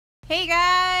Hey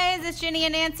guys, it's Ginny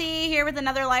and Nancy here with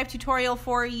another live tutorial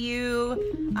for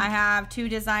you. I have two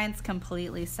designs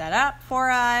completely set up for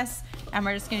us, and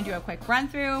we're just going to do a quick run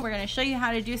through. We're going to show you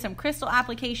how to do some crystal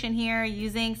application here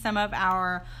using some of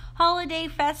our holiday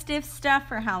festive stuff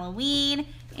for Halloween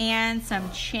and some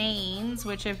chains,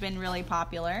 which have been really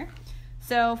popular.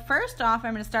 So first off,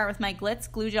 I'm going to start with my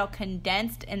Glitz glue gel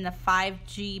condensed in the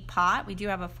 5G pot. We do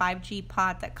have a 5G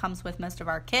pot that comes with most of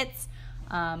our kits.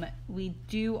 We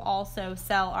do also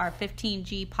sell our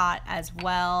 15G pot as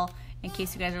well, in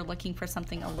case you guys are looking for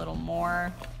something a little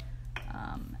more.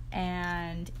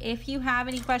 And if you have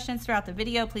any questions throughout the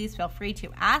video, please feel free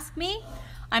to ask me.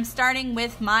 I'm starting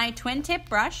with my twin tip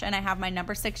brush, and I have my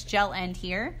number 6 gel end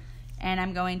here. And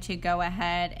I'm going to go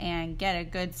ahead and get a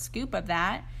good scoop of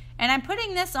that. And I'm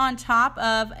putting this on top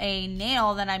of a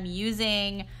nail that I'm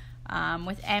using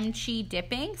with MChi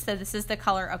dipping. So this is the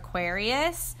color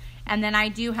Aquarius. And then I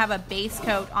do have a base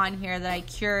coat on here that I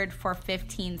cured for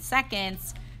 15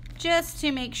 seconds just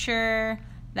to make sure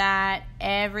that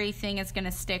everything is going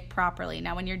to stick properly.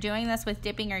 Now when you're doing this with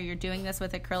dipping or you're doing this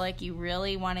with acrylic, you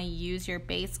really want to use your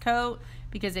base coat,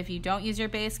 because if you don't use your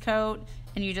base coat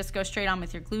and you just go straight on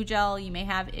with your glue gel, you may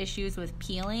have issues with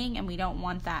peeling, and we don't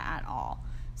want that at all.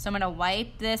 So I'm going to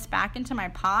wipe this back into my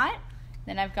pot.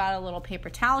 Then I've got a little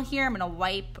paper towel here. I'm going to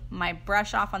wipe my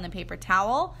brush off on the paper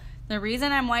towel. The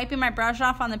reason I'm wiping my brush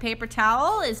off on the paper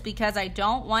towel is because I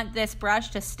don't want this brush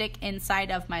to stick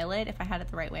inside of my lid. If I had it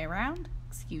the right way around,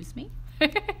 excuse me.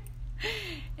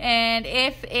 And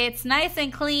if it's nice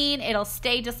and clean, it'll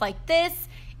stay just like this.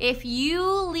 If you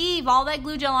leave all that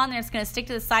glue gel on there, it's going to stick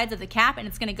to the sides of the cap, and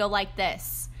it's going to go like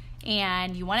this.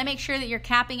 And you want to make sure that you're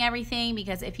capping everything,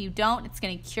 because if you don't, it's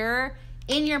going to cure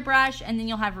in your brush, and then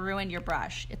you'll have ruined your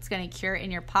brush. It's going to cure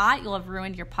in your pot, you'll have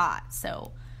ruined your pot.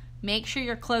 So make sure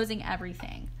you're closing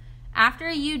everything. After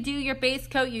you do your base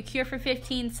coat, you cure for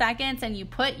 15 seconds, and you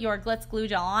put your Glitz glue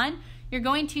gel on, you're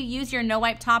going to use your no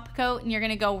wipe top coat, and you're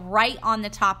going to go right on the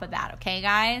top of that, okay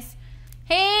guys?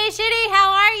 Hey Shitty,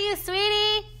 how are you,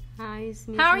 sweetie? Hi,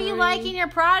 sweetie. How are you liking your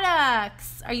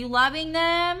products? Are you loving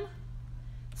them?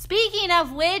 Speaking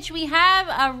of which, we have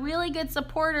a really good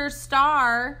supporter,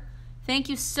 Star. Thank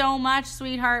you so much,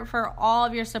 sweetheart, for all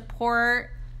of your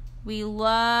support. We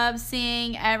love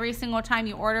seeing every single time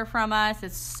you order from us.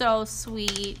 It's so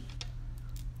sweet.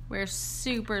 We're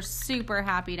super, super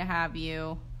happy to have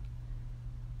you.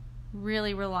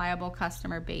 Really reliable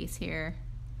customer base here.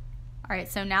 All right,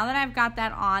 so now that I've got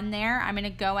that on there, I'm going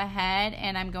to go ahead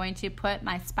and I'm going to put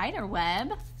my spider web.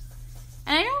 And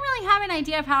I don't really have an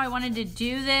idea of how I wanted to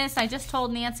do this. I just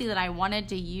told Nancy that I wanted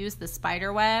to use the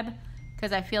spider web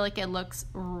because I feel like it looks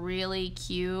really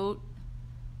cute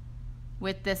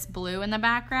with this blue in the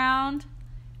background.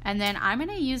 And then I'm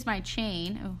going to use my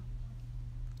chain. Oh.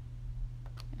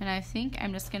 And I think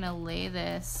I'm just going to lay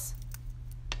this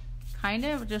kind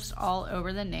of just all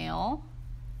over the nail.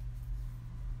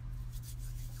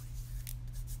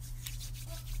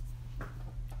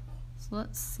 So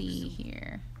let's see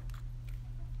here.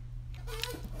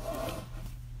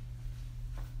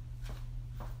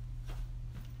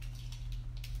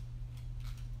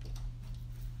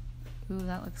 Ooh,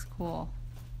 that looks cool.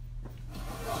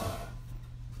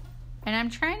 And I'm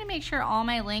trying to make sure all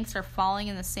my links are falling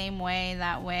in the same way.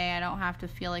 That way I don't have to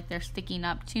feel like they're sticking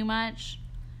up too much.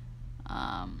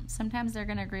 Sometimes they're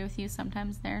going to agree with you,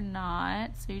 sometimes they're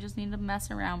not. So you just need to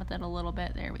mess around with it a little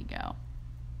bit. There we go.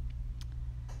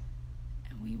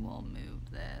 And we will move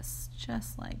this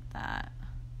just like that.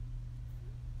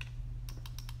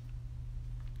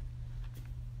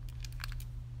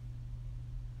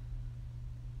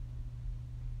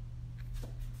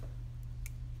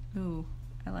 Ooh,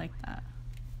 I like that.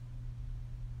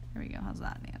 There we go. How's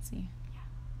that, Nancy?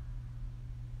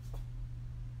 Yeah.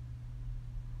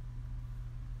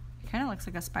 It kind of looks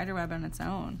like a spider web on its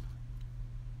own.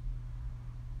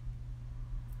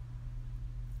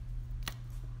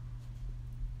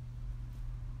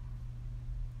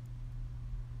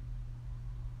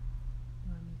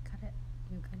 You want me to cut it?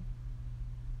 You good?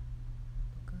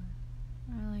 Good.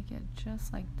 I like it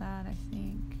just like that, I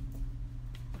think.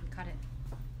 Cut it.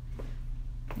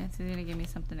 Nancy's gonna give me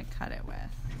something to cut it with.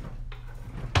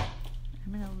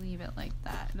 I'm gonna leave it like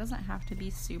that. It doesn't have to be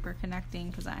super connecting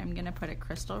because I'm gonna put a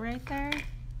crystal right there.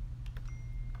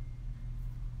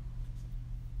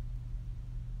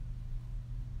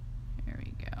 There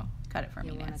we go. Cut it for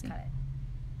me, Nancy. Cut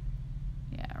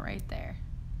it. Yeah, right there.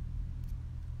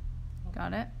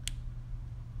 Got it?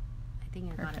 I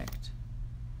think I got it. Perfect.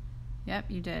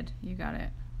 Yep, you did. You got it.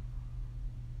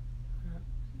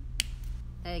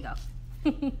 There you go.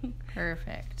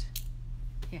 Perfect.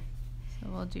 Yeah.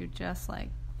 So we'll do just like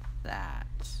that.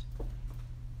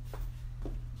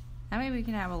 That way we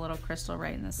can have a little crystal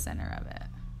right in the center of it.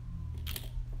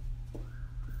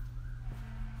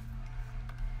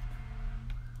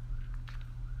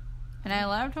 And I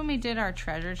loved when we did our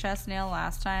treasure chest nail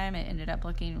last time. It ended up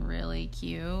looking really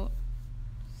cute.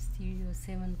 Studio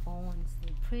 741,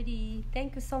 so pretty.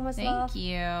 Thank you so much, Thank love.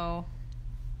 you.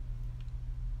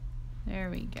 There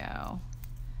we go.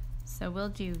 So we'll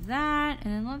do that,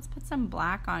 and then let's put some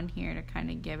black on here to kind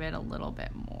of give it a little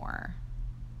bit more.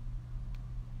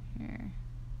 Here.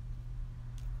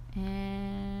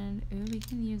 And, ooh, we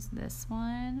can use this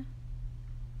one.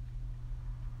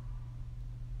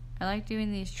 I like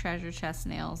doing these treasure chest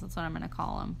nails. That's what I'm going to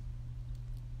call them.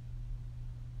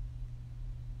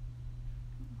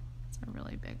 It's a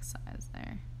really big size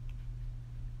there.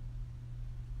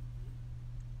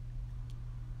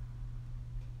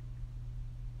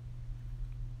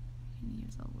 You can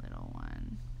use a little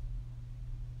one.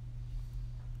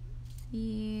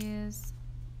 These.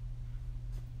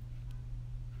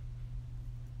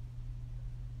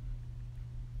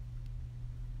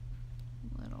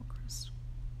 Little crystal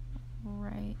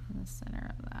right in the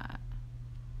center of that.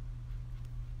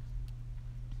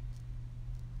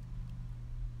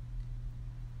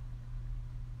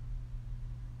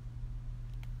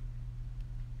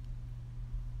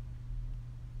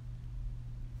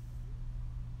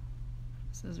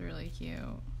 This is really cute.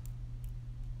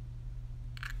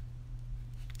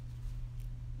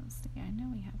 Let's see, I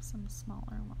know we have some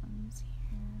smaller ones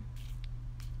here.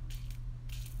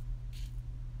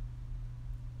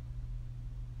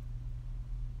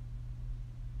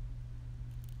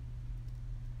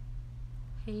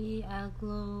 Hey,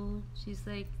 Aglo. She's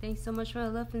like, thanks so much for the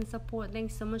love and support.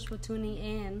 Thanks so much for tuning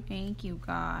in. Thank you,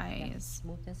 guys.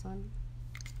 Move this one.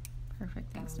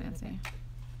 Perfect. Thanks, Nancy.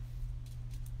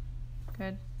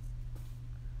 Good.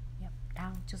 Yep,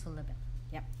 down just a little bit.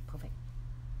 Yep, perfect.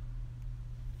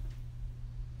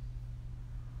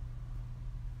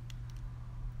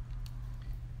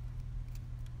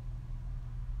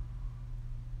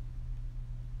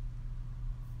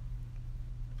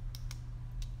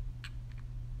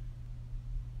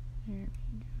 There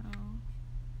we go.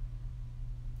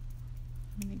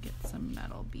 I'm gonna get some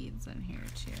metal beads in here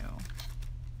too.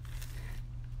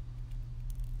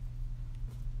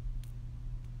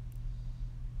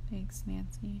 Thanks,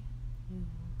 Nancy. You're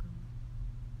welcome.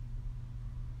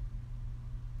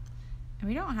 And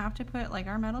we don't have to put, like,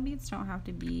 our metal beads don't have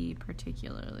to be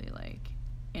particularly, like,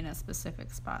 in a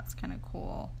specific spot. It's kind of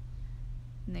cool.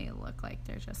 And they look like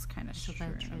they're just kind of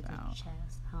strewn about.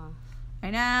 Chest, huh?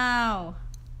 I know!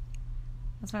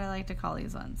 That's what I like to call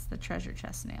these ones, the treasure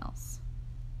chest nails.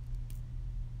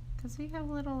 Because we have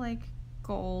little, like,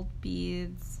 gold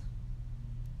beads.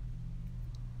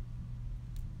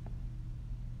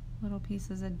 Little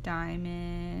pieces of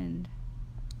diamond.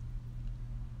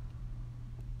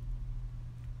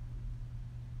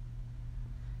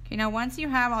 Okay, now once you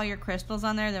have all your crystals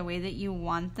on there the way that you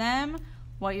want them,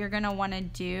 what you're going to want to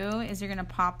do is you're going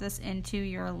to pop this into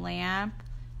your lamp.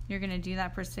 You're going to do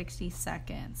that for 60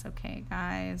 seconds. Okay,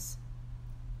 guys?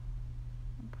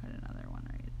 I'll put another one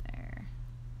right there.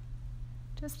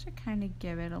 Just to kind of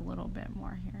give it a little bit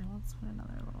more here. Let's put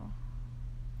another little...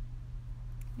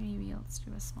 Maybe let's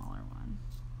do a smaller one.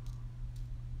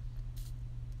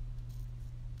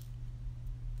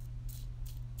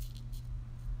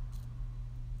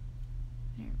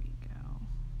 There we go.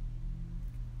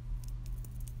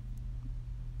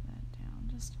 That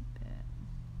down just a bit.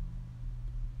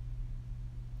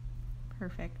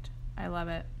 Perfect. I love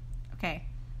it. Okay.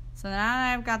 So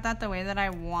now I've got that the way that I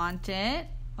want it.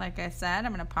 Like I said,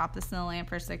 I'm going to pop this in the lamp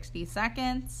for 60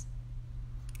 seconds.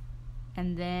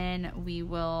 And then we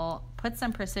will put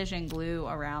some precision glue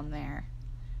around there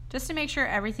just to make sure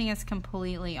everything is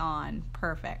completely on.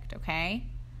 Perfect, okay?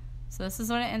 So this is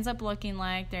what it ends up looking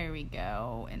like. There we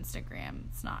go. Instagram,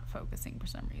 it's not focusing for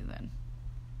some reason.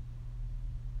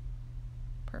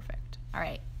 Perfect. All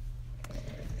right.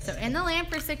 So in the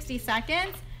lamp for 60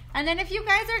 seconds. And then if you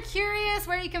guys are curious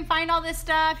where you can find all this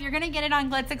stuff, you're going to get it on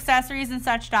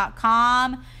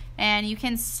glitzaccessoriesandsuch.com. And you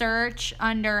can search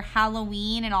under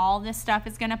Halloween and all this stuff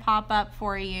is going to pop up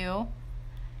for you.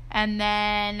 And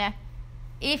then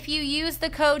if you use the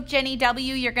code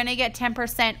JennyW, you're going to get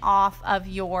 10% off of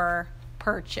your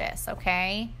purchase,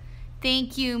 okay?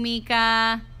 Thank you,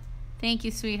 Mika. Thank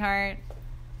you, sweetheart.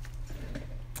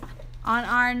 On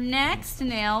our next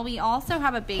nail, we also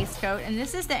have a base coat, and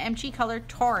this is the MG Color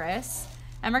Taurus.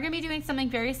 And we're going to be doing something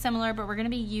very similar, but we're going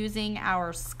to be using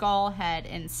our skull head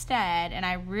instead. And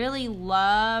I really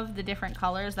love the different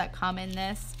colors that come in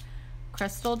this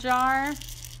crystal jar.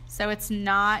 So it's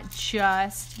not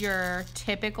just your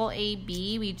typical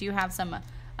AB. We do have some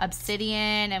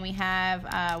obsidian, and we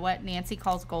have what Nancy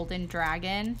calls golden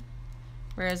dragon,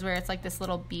 where it's like this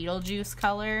little Beetlejuice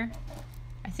color.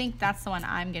 I think that's the one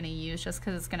I'm going to use just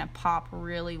because it's going to pop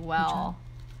really well.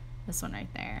 This one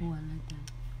right there. Oh, I like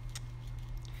that.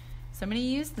 So I'm going to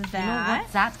use that. You know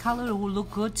what? That color will look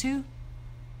good too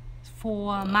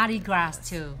for Mardi Gras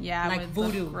too. Yeah, like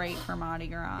voodoo. Great for Mardi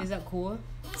Gras. Is that cool?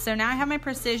 So now I have my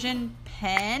precision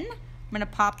pen. I'm going to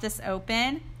pop this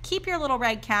open. Keep your little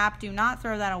red cap. Do not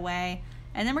throw that away.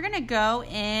 And then we're going to go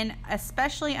in,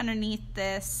 especially underneath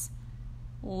this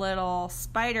little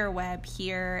spider web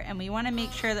here, and we want to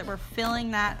make sure that we're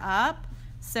filling that up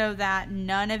so that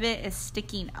none of it is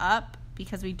sticking up,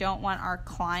 because we don't want our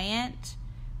client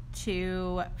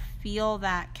to feel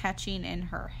that catching in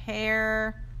her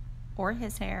hair or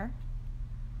his hair,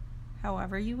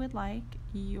 however you would like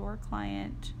your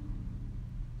client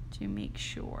to make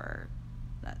sure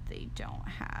that they don't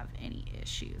have any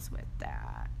issues with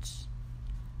that.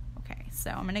 Okay, so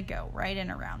I'm going to go right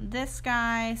in around this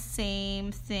guy.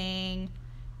 Same thing.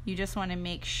 You just want to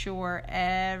make sure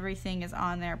everything is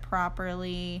on there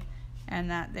properly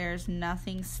and that there's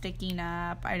nothing sticking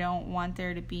up. I don't want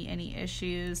there to be any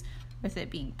issues with it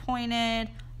being pointed.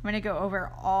 I'm going to go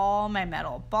over all my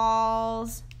metal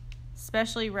balls,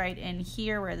 especially right in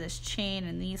here where this chain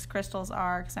and these crystals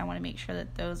are, because I want to make sure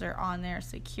that those are on there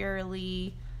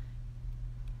securely.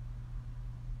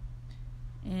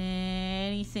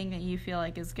 Anything that you feel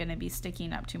like is going to be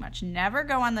sticking up too much. Never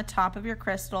go on the top of your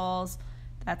crystals.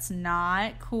 That's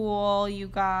not cool, you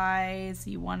guys.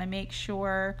 You want to make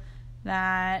sure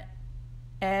that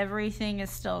everything is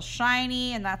still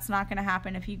shiny, and that's not going to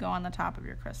happen if you go on the top of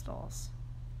your crystals.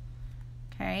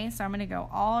 Okay, so I'm going to go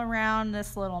all around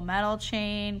this little metal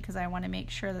chain because I want to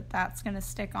make sure that that's going to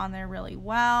stick on there really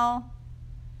well.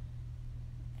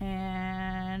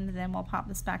 And then we'll pop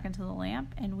this back into the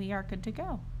lamp and we are good to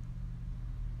go.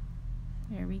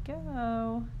 There we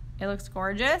go. It looks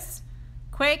gorgeous.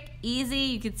 Quick, easy.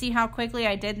 You can see how quickly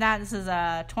I did that. This is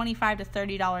a $25 to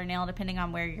 $30 nail depending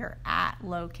on where you're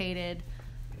located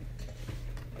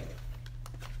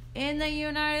in the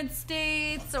United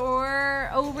States or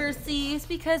overseas,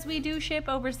 because we do ship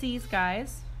overseas,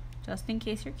 guys, just in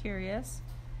case you're curious.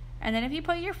 And then if you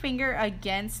put your finger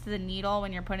against the needle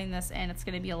when you're putting this in, it's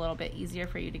going to be a little bit easier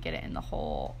for you to get it in the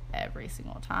hole every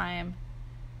single time.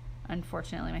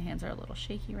 Unfortunately, my hands are a little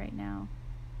shaky right now.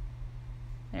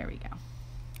 There we go.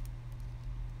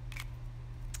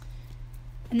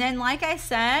 And then, like I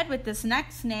said, with this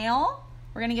next nail,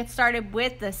 we're going to get started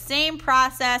with the same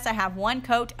process. I have one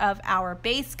coat of our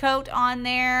base coat on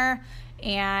there,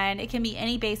 and it can be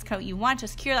any base coat you want.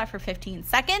 Just cure that for 15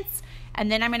 seconds.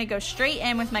 And then I'm going to go straight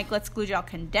in with my Glitz Glue Gel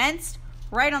Condensed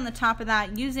right on the top of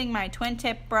that using my twin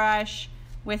tip brush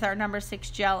with our number 6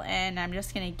 gel in. I'm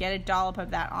just going to get a dollop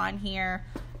of that on here.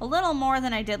 A little more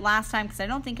than I did last time because I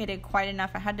don't think I did quite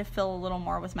enough. I had to fill a little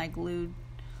more with my glue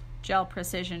gel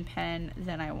precision pen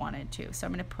than I wanted to. So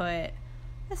I'm going to put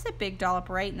just a big dollop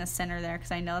right in the center there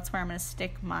because I know that's where I'm going to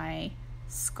stick my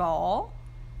skull.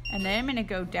 And then I'm going to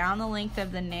go down the length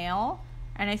of the nail.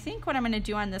 And I think what I'm going to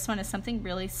do on this one is something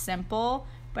really simple,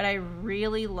 but I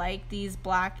really like these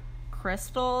black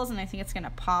crystals, and I think it's going to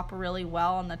pop really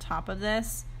well on the top of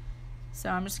this. So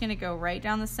I'm just going to go right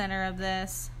down the center of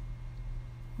this,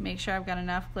 make sure I've got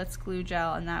enough Glitz Glue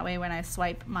Gel, and that way when I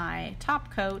swipe my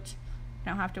top coat, I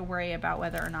don't have to worry about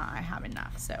whether or not I have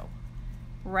enough. So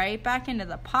right back into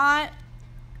the pot,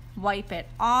 wipe it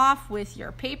off with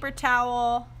your paper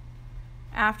towel.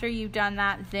 After you've done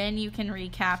that, then you can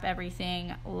recap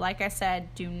everything. Like I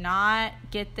said, do not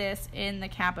get this in the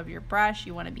cap of your brush.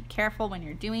 You want to be careful when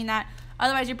you're doing that.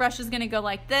 Otherwise, your brush is going to go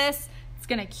like this. It's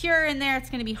going to cure in there. It's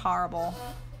going to be horrible.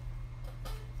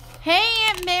 Hey,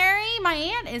 Aunt Mary. My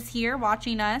aunt is here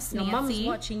watching us. Your Nancy. mom was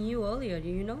watching you earlier. Do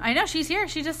you know? I know. She's here.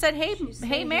 She just said,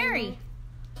 hey, Mary.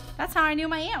 That's how I knew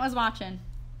my aunt was watching.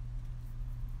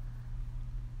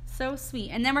 So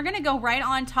sweet. And then we're going to go right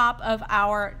on top of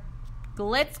our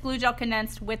Glitz Glue Gel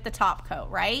Condensed with the top coat,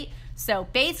 right? So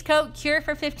base coat, cure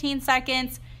for 15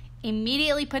 seconds,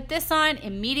 immediately put this on,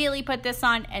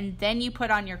 and then you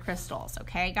put on your crystals,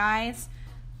 okay, guys?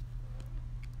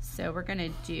 So we're gonna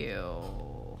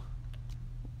do,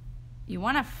 you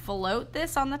wanna float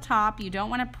this on the top. You don't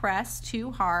wanna press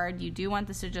too hard. You do want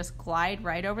this to just glide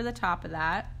right over the top of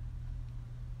that.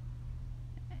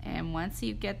 And once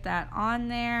you get that on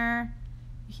there,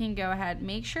 you can go ahead,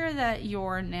 make sure that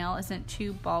your nail isn't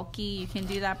too bulky. You can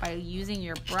do that by using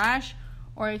your brush,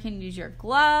 or you can use your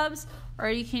gloves, or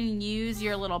you can use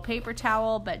your little paper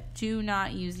towel, but do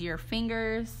not use your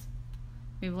fingers.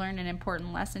 We've learned an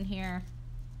important lesson here.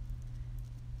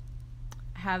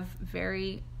 I have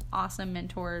very awesome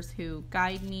mentors who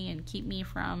guide me and keep me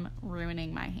from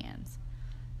ruining my hands.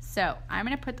 So I'm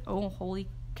going to put, oh, holy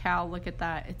cow, look at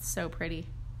that. It's so pretty.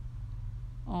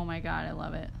 Oh my God, I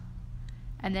love it.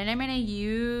 And then I'm going to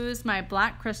use my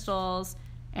black crystals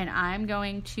and I'm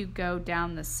going to go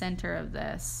down the center of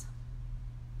this.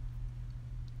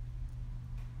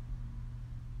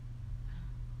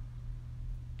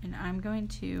 And I'm going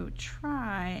to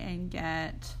try and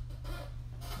get,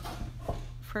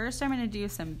 first I'm going to do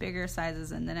some bigger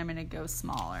sizes and then I'm going to go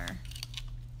smaller.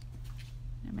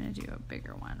 I'm going to do a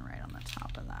bigger one right on the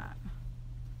top of that.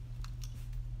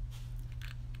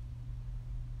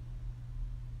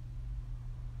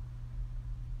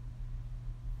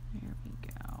 There we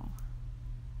go.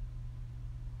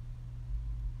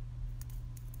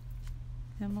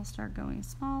 Then we'll start going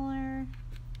smaller.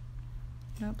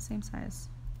 Nope, same size.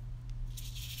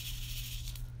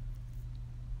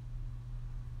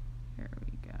 Here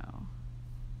we go.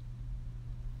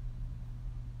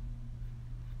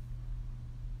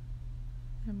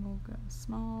 Then we'll go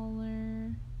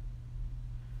smaller.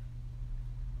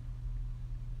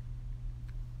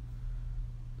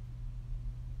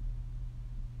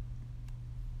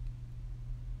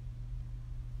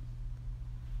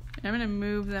 And I'm going to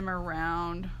move them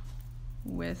around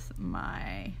with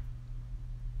my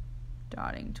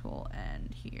dotting tool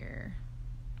end here.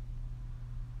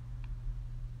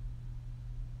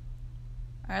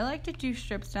 I like to do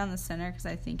strips down the center because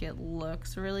I think it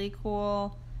looks really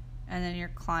cool, and then your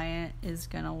client is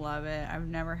gonna love it. I've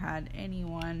never had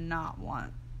anyone not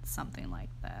want something like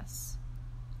this.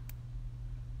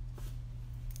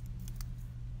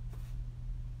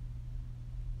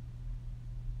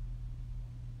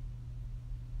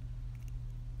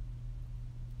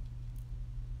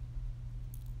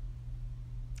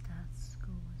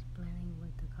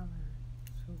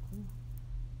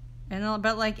 And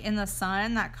but like in the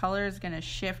sun, that color is gonna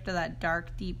shift to that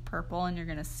dark, deep purple, and you're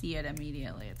gonna see it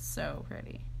immediately. It's so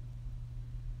pretty.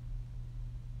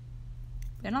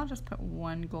 Then I'll just put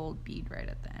one gold bead right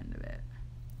at the end of it.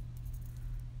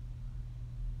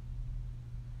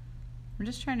 I'm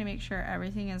just trying to make sure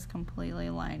everything is completely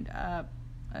lined up.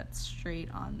 That's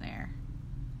straight on there.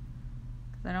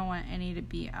 Because I don't want any to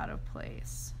be out of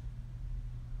place.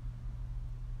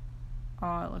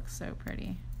 Oh, it looks so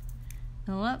pretty.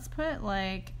 Now let's put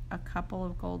like a couple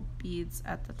of gold beads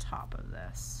at the top of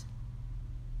this.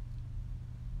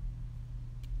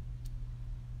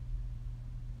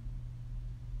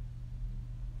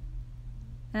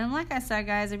 And like I said,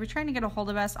 guys, if you're trying to get a hold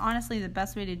of us, honestly, the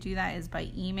best way to do that is by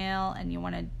email. And you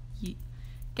want to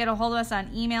get a hold of us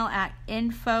on email at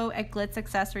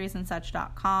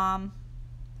info@glitzaccessoriesandsuch.com.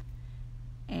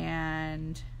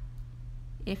 And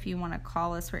if you want to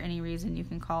call us for any reason, you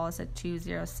can call us at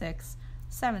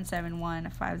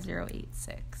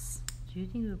 206-771-5086. Do you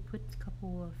think we'll put a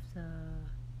couple of the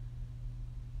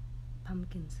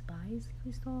pumpkin spice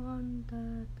crystal on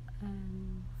that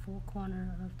four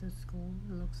corner of the skull?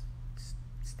 It looks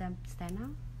stand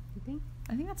out, you think?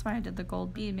 I think that's why I did the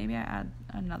gold bead. Maybe I add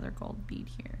another gold bead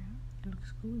here. It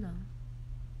looks cool though.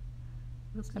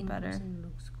 Looks better. It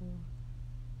looks cool.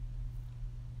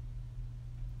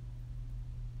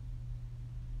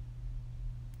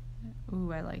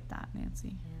 Ooh, I like that,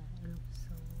 Nancy. Yeah, it looks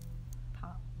so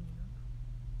pop, you know.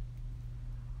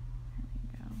 There we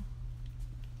go.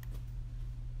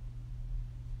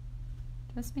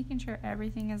 Just making sure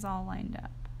everything is all lined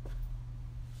up.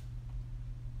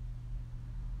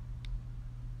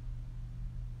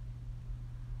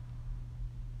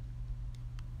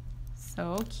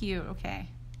 So cute. Okay.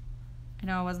 I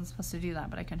know I wasn't supposed to do that,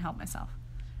 but I couldn't help myself.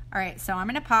 All right, so I'm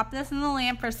going to pop this in the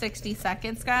lamp for 60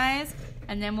 seconds, guys,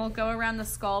 and then we'll go around the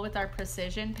skull with our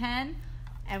precision pen.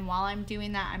 And while I'm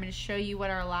doing that, I'm going to show you what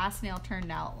our last nail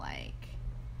turned out like.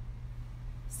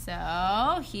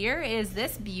 So here is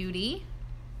this beauty.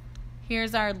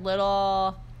 Here's our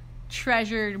little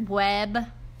treasured web,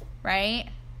 right?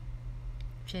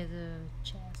 Treasure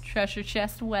chest. Treasure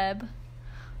chest web,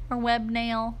 or web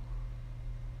nail.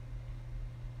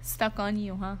 Stuck on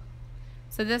you, huh?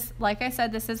 So this, like I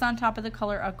said, this is on top of the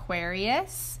color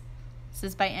Aquarius. This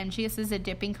is by MG. This is a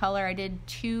dipping color. I did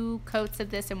 2 coats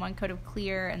of this and 1 coat of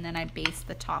clear, and then I based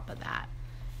the top of that.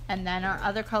 And then our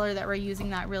other color that we're using,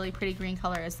 that really pretty green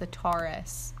color, is the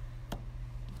Taurus.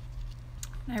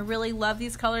 And I really love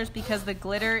these colors because the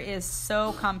glitter is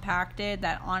so compacted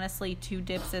that honestly 2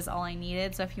 dips is all I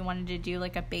needed. So if you wanted to do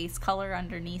like a base color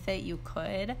underneath it, you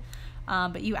could.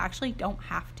 But you actually don't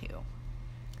have to.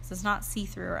 this is not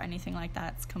see-through or anything like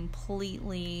that. It's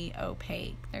completely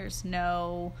opaque. There's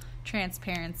no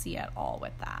transparency at all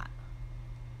with that.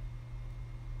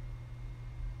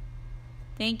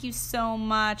 Thank you so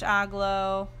much,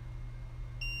 Aglo.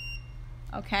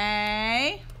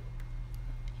 Okay.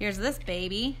 Here's this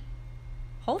baby.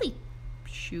 Holy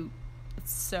shoot.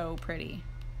 It's so pretty.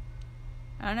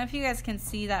 I don't know if you guys can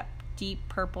see that deep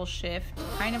purple shift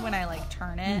kind of when I like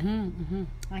turn it.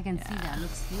 I can see that.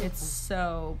 Looks beautiful. It's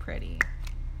so pretty.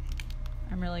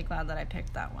 I'm really glad that I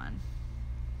picked that one.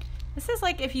 This is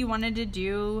like if you wanted to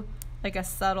do like a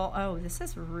subtle, oh, this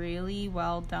is really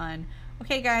well done.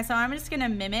 Okay guys, so I'm just gonna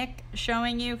mimic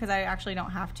showing you because I actually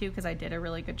don't have to because I did a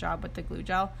really good job with the glue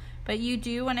gel. But you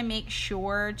do want to make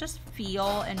sure, just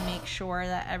feel and make sure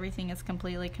that everything is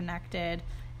completely connected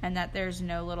and that there's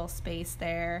no little space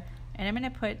there. And I'm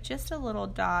going to put just a little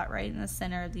dot right in the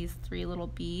center of these 3 little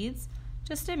beads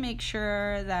just to make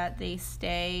sure that they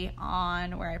stay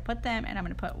on where I put them. And I'm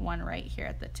going to put one right here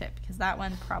at the tip because that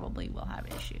one probably will have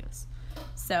issues.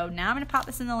 So now I'm going to pop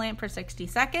this in the lamp for 60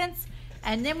 seconds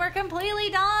and then we're completely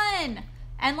done.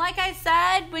 And like I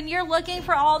said, when you're looking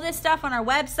for all this stuff on our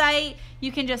website,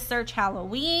 you can just search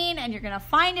Halloween and you're going to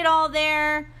find it all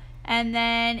there. And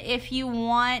then if you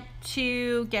want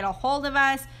to get a hold of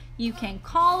us, you can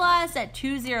call us at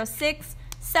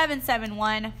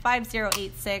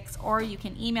 206-771-5086 or you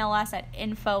can email us at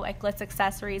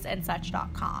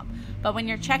info@glitzaccessoriesandsuch.com. But when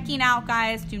you're checking out,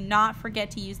 guys, do not forget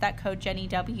to use that code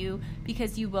JennyW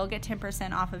because you will get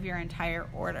 10% off of your entire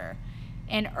order.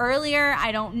 And earlier,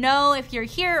 I don't know if you're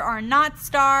here or not,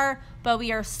 Star, but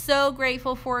we are so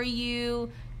grateful for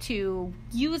you to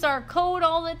use our code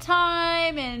all the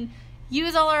time and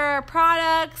use all our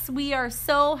products. We are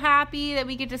so happy that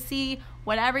we get to see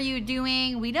whatever you're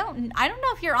doing. I don't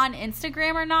know if you're on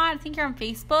Instagram or not. I think you're on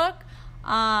Facebook.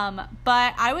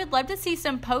 But I would love to see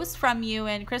some posts from you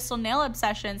in Crystal Nail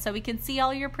Obsession so we can see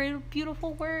all your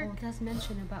beautiful work. Oh, let's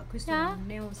mention about Crystal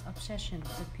Nails Obsession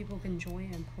so people can join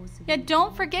and post it. Yeah,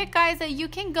 don't forget, guys, that you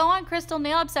can go on Crystal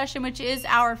Nail Obsession, which is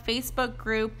our Facebook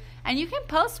group, and you can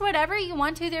post whatever you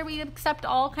want to there. We accept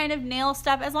all kind of nail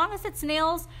stuff. As long as it's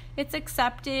nails, it's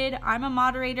accepted. I'm a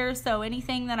moderator, so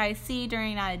anything that I see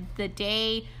during the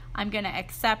day, I'm going to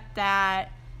accept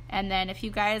that. And then if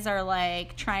you guys are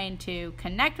like trying to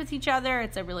connect with each other,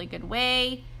 it's a really good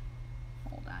way.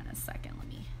 Hold on a second. Let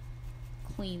me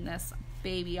clean this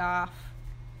baby off.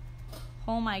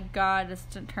 Oh my God, this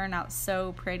turned out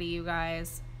so pretty, you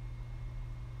guys.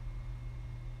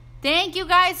 Thank you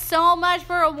guys so much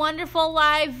for a wonderful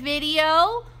live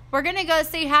video. We're going to go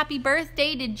say happy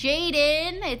birthday to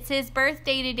Jaden. It's his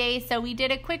birthday today, so we did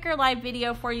a quicker live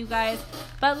video for you guys.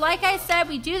 But like I said,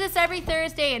 we do this every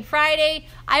Thursday and Friday.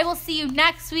 I will see you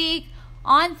next week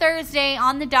on Thursday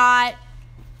on the dot.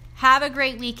 Have a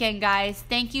great weekend, guys.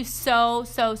 Thank you so,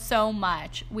 so, so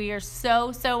much. We are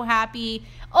so, so happy.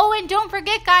 Oh, and don't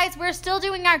forget, guys, we're still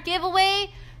doing our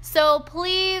giveaway. So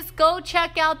please go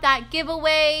check out that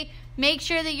giveaway. Make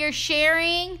sure that you're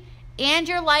sharing and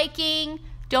you're liking.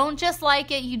 Don't just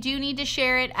like it. You do need to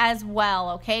share it as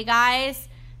well. Okay, guys?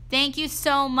 Thank you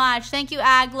so much. Thank you,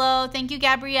 Aglo. Thank you,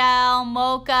 Gabrielle,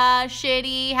 Mocha,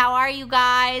 Shitty. How are you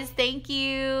guys? Thank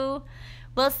you.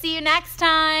 We'll see you next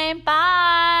time.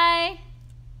 Bye.